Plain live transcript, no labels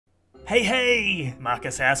Hey,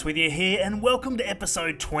 Marcus House with you here, and welcome to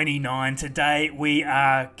episode 29. Today we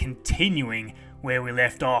are continuing where we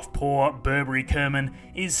left off. Poor Burberry Kerman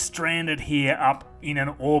is stranded here up in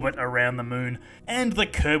an orbit around the moon, and the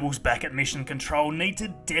Kerbals back at mission control need to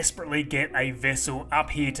desperately get a vessel up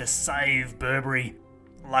here to save Burberry.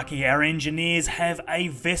 Lucky our engineers have a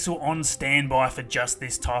vessel on standby for just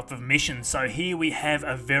this type of mission, so here we have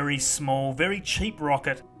a very small, very cheap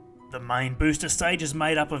rocket. The main booster stage is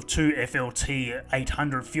made up of two FLT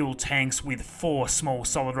 800 fuel tanks with 4 small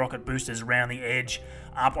solid rocket boosters around the edge.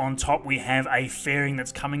 Up on top we have a fairing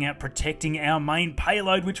that's coming out protecting our main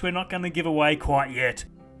payload, which we're not going to give away quite yet.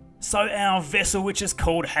 So our vessel, which is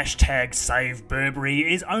called #SaveBurberry,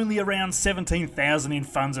 is only around 17,000 in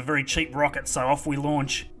funds, a very cheap rocket, so off we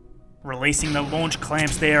launch. Releasing the launch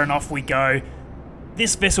clamps there and off we go.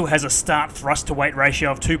 This vessel has a start thrust to weight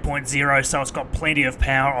ratio of 2.0, so it's got plenty of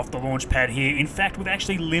power off the launch pad here. In fact, we've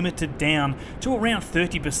actually limited down to around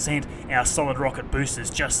 30% our solid rocket boosters,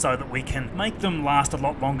 just so that we can make them last a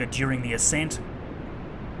lot longer during the ascent.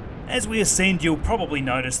 As we ascend, you'll probably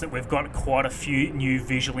notice that we've got quite a few new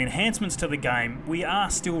visual enhancements to the game. We are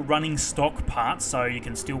still running stock parts, so you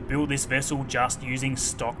can still build this vessel just using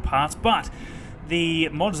stock parts, but the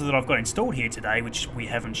mods that I've got installed here today, which we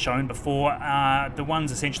haven't shown before, are the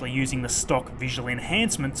ones essentially using the stock visual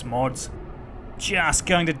enhancements mods. Just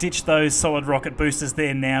going to ditch those solid rocket boosters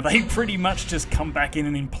there now. They pretty much just come back in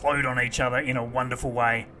and implode on each other in a wonderful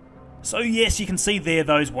way. So yes, you can see there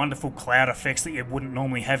those wonderful cloud effects that you wouldn't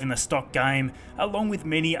normally have in the stock game, along with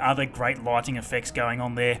many other great lighting effects going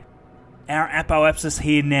on there. Our apoapsis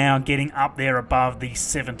here now getting up there above the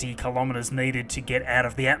 70 kilometers needed to get out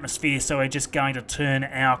of the atmosphere, so we're just going to turn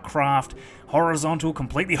our craft horizontal,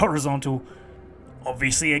 completely horizontal.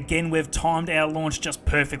 Obviously, again, we've timed our launch just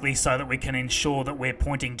perfectly so that we can ensure that we're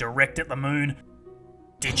pointing direct at the moon.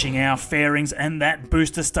 Ditching our fairings and that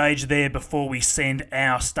booster stage there before we send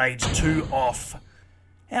our stage 2 off.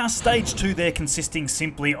 Our stage 2 there consisting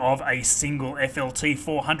simply of a single FLT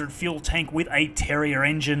 400 fuel tank with a Terrier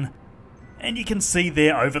engine. And you can see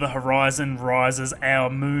there over the horizon rises our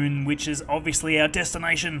moon, which is obviously our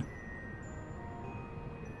destination.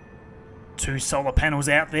 2 solar panels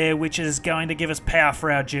out there, which is going to give us power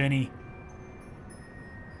for our journey.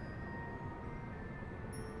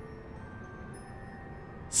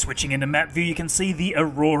 Switching into map view, you can see the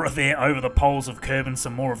aurora there over the poles of Kerbal,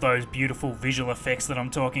 some more of those beautiful visual effects that I'm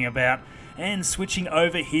talking about. And switching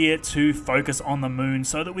over here to focus on the moon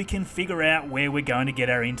so that we can figure out where we're going to get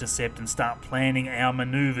our intercept and start planning our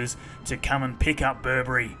maneuvers to come and pick up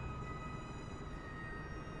Burberry.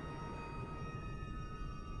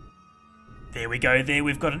 There we go, there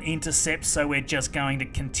we've got an intercept, so we're just going to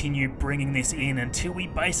continue bringing this in until we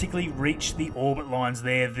basically reach the orbit lines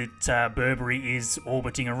there that Burberry is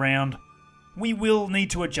orbiting around. We will need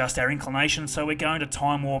to adjust our inclination, so we're going to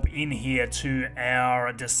time warp in here to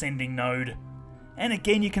our descending node. And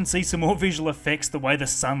again, you can see some more visual effects, the way the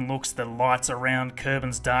sun looks, the lights around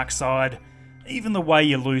Kerban's dark side, even the way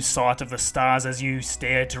you lose sight of the stars as you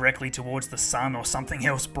stare directly towards the sun or something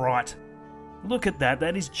else bright. Look at that,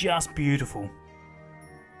 that is just beautiful.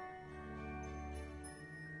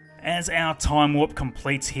 As our time warp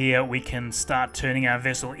completes here, we can start turning our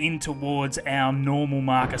vessel in towards our normal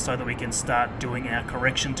marker so that we can start doing our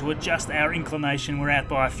correction to adjust our inclination. We're out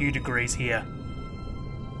by a few degrees here.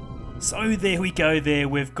 So there we go there,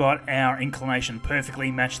 we've got our inclination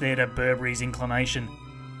perfectly matched there to Burberry's inclination.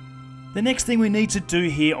 The next thing we need to do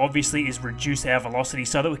here obviously is reduce our velocity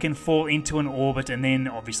so that we can fall into an orbit and then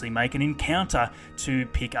obviously make an encounter to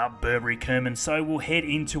pick up Burberry Kerman. So we'll head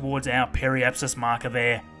in towards our periapsis marker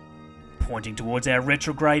there. Pointing towards our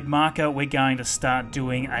retrograde marker, we're going to start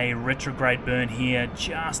doing a retrograde burn here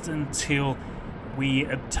just until we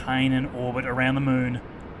obtain an orbit around the moon.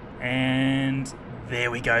 And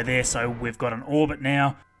there we go there, so we've got an orbit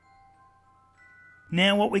now.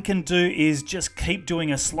 Now what we can do is just keep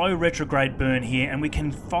doing a slow retrograde burn here, and we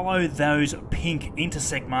can follow those pink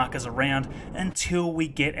intersect markers around until we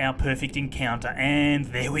get our perfect encounter. And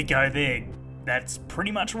there we go there. That's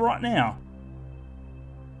pretty much right now.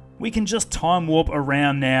 We can just time warp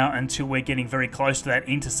around now until we're getting very close to that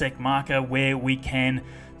intersect marker where we can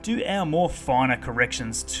do our more finer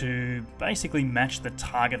corrections to basically match the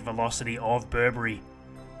target velocity of Burberry.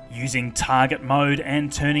 Using target mode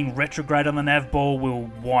and turning retrograde on the nav ball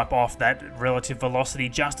will wipe off that relative velocity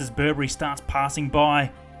just as Burberry starts passing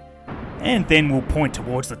by. And then we'll point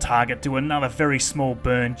towards the target, do another very small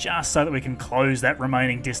burn just so that we can close that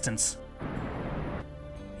remaining distance.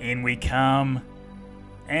 In we come.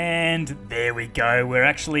 And there we go, we're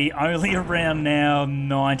actually only around now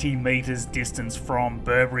 90 meters distance from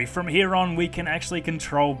Burberry. From here on we can actually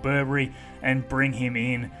control Burberry and bring him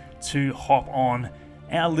in to hop on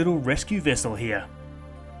our little rescue vessel here.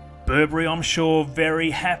 Burberry, I'm sure,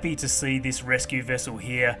 very happy to see this rescue vessel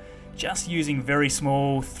here, just using very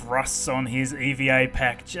small thrusts on his EVA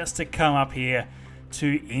pack just to come up here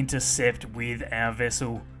to intercept with our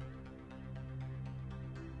vessel.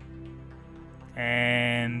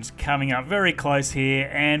 And coming up very close here,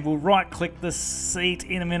 and we'll right click the seat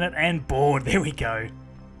in a minute and board. There we go.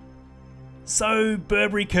 So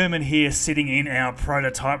Burberry Kerman here sitting in our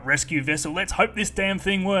prototype rescue vessel. Let's hope this damn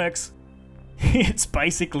thing works. It's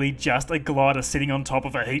basically just a glider sitting on top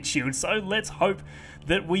of a heat shield, so let's hope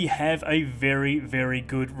that we have a very, very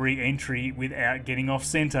good re-entry without getting off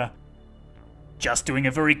center. Just doing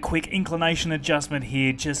a very quick inclination adjustment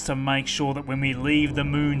here just to make sure that when we leave the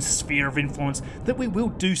moon's sphere of influence that we will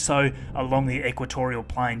do so along the equatorial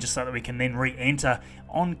plane, just so that we can then re-enter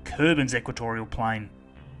on Kerman's equatorial plane.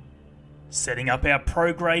 Setting up our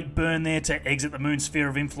pro-grade burn there to exit the moon's sphere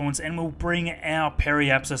of influence, and we'll bring our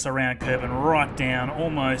periapsis around Kerman right down,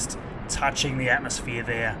 almost touching the atmosphere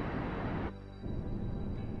there.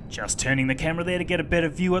 Just turning the camera there to get a better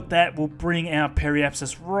view at that, we'll bring our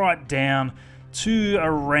periapsis right down to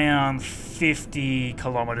around 50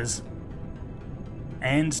 kilometers.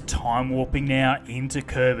 And time warping now into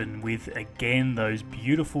Kerman with again those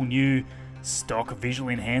beautiful new stock visual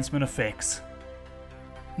enhancement effects.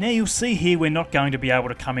 Now you'll see here we're not going to be able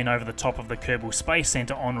to come in over the top of the Kerbal Space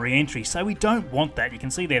Center on re-entry, so we don't want that. You can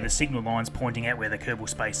see there the signal lines pointing out where the Kerbal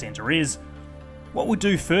Space Center is. What we'll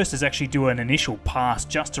do first is actually do an initial pass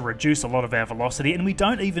just to reduce a lot of our velocity, and we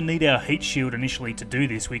don't even need our heat shield initially to do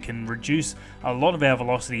this. We can reduce a lot of our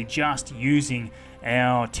velocity just using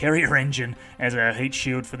our Terrier engine as our heat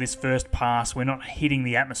shield for this first pass. We're not hitting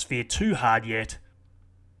the atmosphere too hard yet.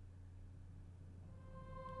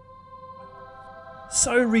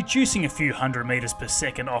 So reducing a few hundred meters per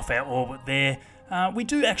second off our orbit there, we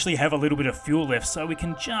do actually have a little bit of fuel left, so we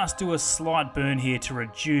can just do a slight burn here to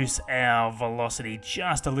reduce our velocity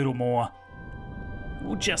just a little more.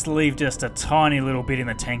 We'll just leave just a tiny little bit in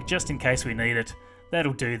the tank just in case we need it.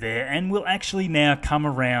 That'll do there, and we'll actually now come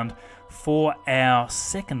around for our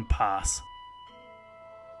second pass.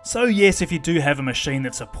 So yes, if you do have a machine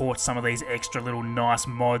that supports some of these extra little nice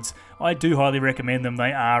mods, I do highly recommend them.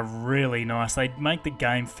 They are really nice. They make the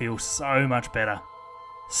game feel so much better.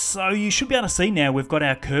 So you should be able to see now we've got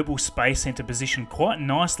our Kerbal Space Center positioned quite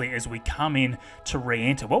nicely as we come in to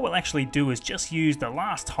re-enter. What we'll actually do is just use the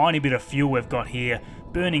last tiny bit of fuel we've got here,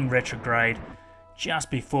 burning retrograde, just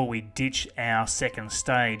before we ditch our second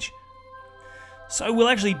stage. So we'll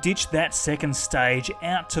actually ditch that second stage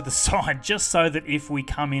out to the side, just so that if we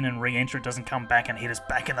come in and re-enter it doesn't come back and hit us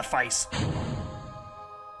back in the face.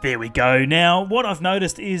 There we go. Now, what I've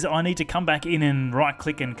noticed is I need to come back in and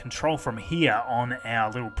right-click and control from here on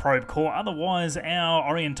our little probe core. Otherwise, our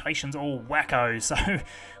orientation's all wacko. So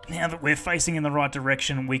now that we're facing in the right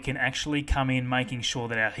direction, we can actually come in making sure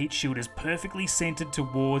that our heat shield is perfectly centered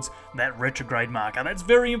towards that retrograde marker. That's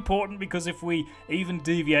very important because if we even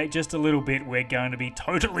deviate just a little bit, we're going to be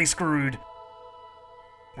totally screwed.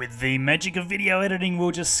 With the magic of video editing, we'll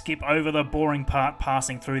just skip over the boring part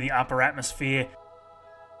passing through the upper atmosphere.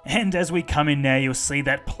 And as we come in now, you'll see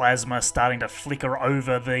that plasma starting to flicker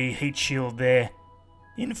over the heat shield there.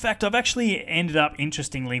 In fact, I've actually ended up,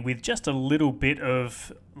 interestingly, with just a little bit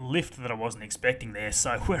of lift that I wasn't expecting there,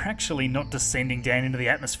 so we're actually not descending down into the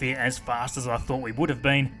atmosphere as fast as I thought we would have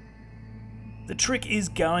been. The trick is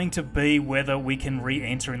going to be whether we can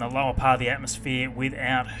re-enter in the lower part of the atmosphere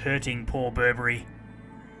without hurting poor Burberry.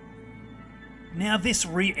 Now this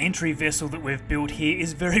re-entry vessel that we've built here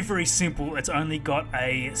is very simple. It's only got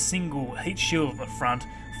a single heat shield at the front,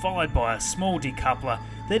 followed by a small decoupler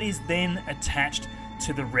that is then attached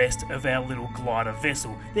to the rest of our little glider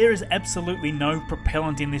vessel. There is absolutely no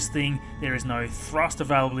propellant in this thing, there is no thrust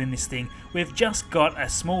available in this thing. We've just got a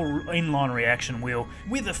small inline reaction wheel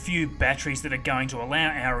with a few batteries that are going to allow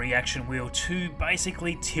our reaction wheel to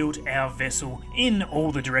basically tilt our vessel in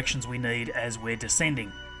all the directions we need as we're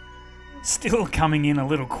descending. Still coming in a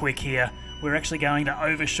little quick here. We're actually going to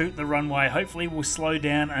overshoot the runway. Hopefully we'll slow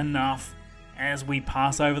down enough as we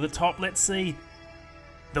pass over the top. Let's see.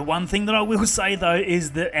 The one thing that I will say though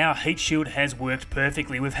is that our heat shield has worked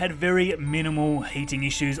perfectly. We've had very minimal heating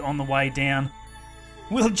issues on the way down.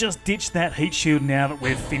 We'll just ditch that heat shield now that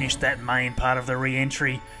we've finished that main part of the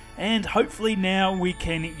re-entry, and hopefully now we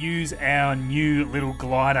can use our new little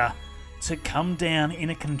glider to come down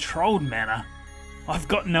in a controlled manner I've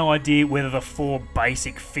got no idea whether the 4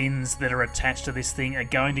 basic fins that are attached to this thing are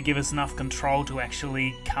going to give us enough control to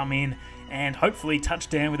actually come in and hopefully touch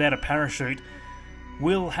down without a parachute.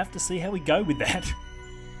 We'll have to see how we go with that.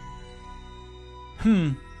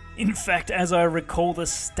 In fact, as I recall the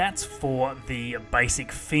stats for the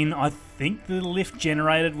basic fin, I think the lift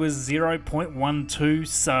generated was 0.12,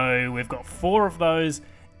 so we've got 4 of those.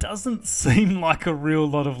 Doesn't seem like a real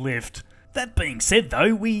lot of lift. That being said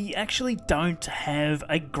though, we actually don't have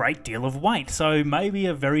a great deal of weight, so maybe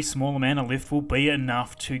a very small amount of lift will be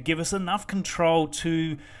enough to give us enough control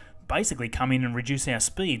to basically come in and reduce our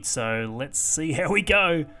speed, so let's see how we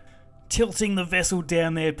go. Tilting the vessel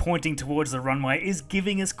down there, pointing towards the runway, is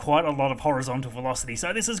giving us quite a lot of horizontal velocity,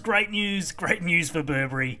 so this is great news for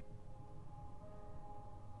Burberry.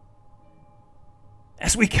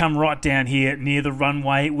 As we come right down here near the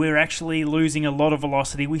runway, we're actually losing a lot of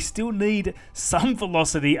velocity. We still need some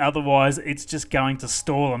velocity, otherwise it's just going to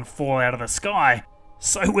stall and fall out of the sky.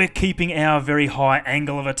 So we're keeping our very high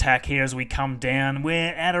angle of attack here as we come down.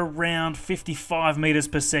 We're at around 55 meters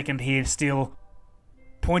per second here still.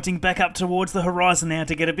 Pointing back up towards the horizon now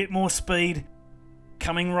to get a bit more speed.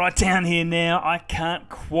 Coming right down here now. I can't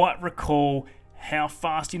quite recall how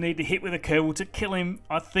fast you need to hit with a Kerbal to kill him.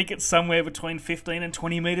 I think it's somewhere between 15 and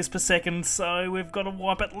 20 meters per second, so we've got to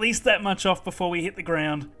wipe at least that much off before we hit the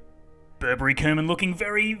ground. Burberry Kerman looking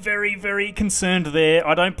very, very, very concerned there.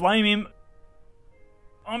 I don't blame him.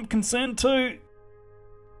 I'm concerned too.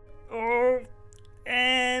 Oh,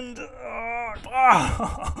 and...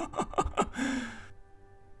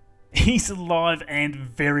 He's alive and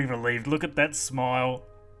very relieved. Look at that smile.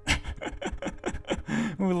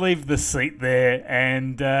 We'll leave the seat there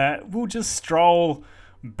and we'll just stroll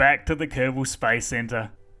back to the Kerbal Space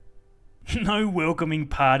Center. No welcoming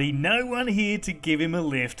party, no one here to give him a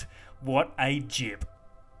lift. What a jip.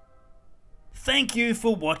 Thank you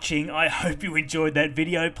for watching. I hope you enjoyed that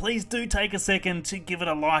video. Please do take a second to give it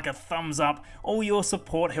a like, a thumbs up. All your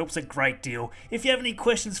support helps a great deal. If you have any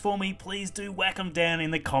questions for me, please do whack them down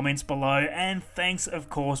in the comments below. And thanks, of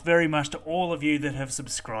course, very much to all of you that have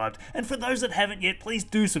subscribed. And for those that haven't yet, please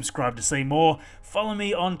do subscribe to see more. Follow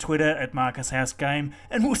me on Twitter at MarcusHouseGame,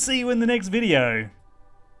 and we'll see you in the next video.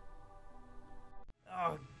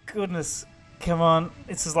 Oh, goodness. Come on,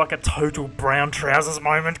 this is like a total brown trousers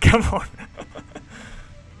moment, come on.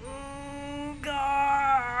 Oh,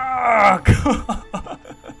 God.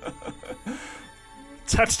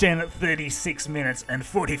 Touchdown at 36 minutes and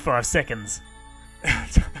 45 seconds.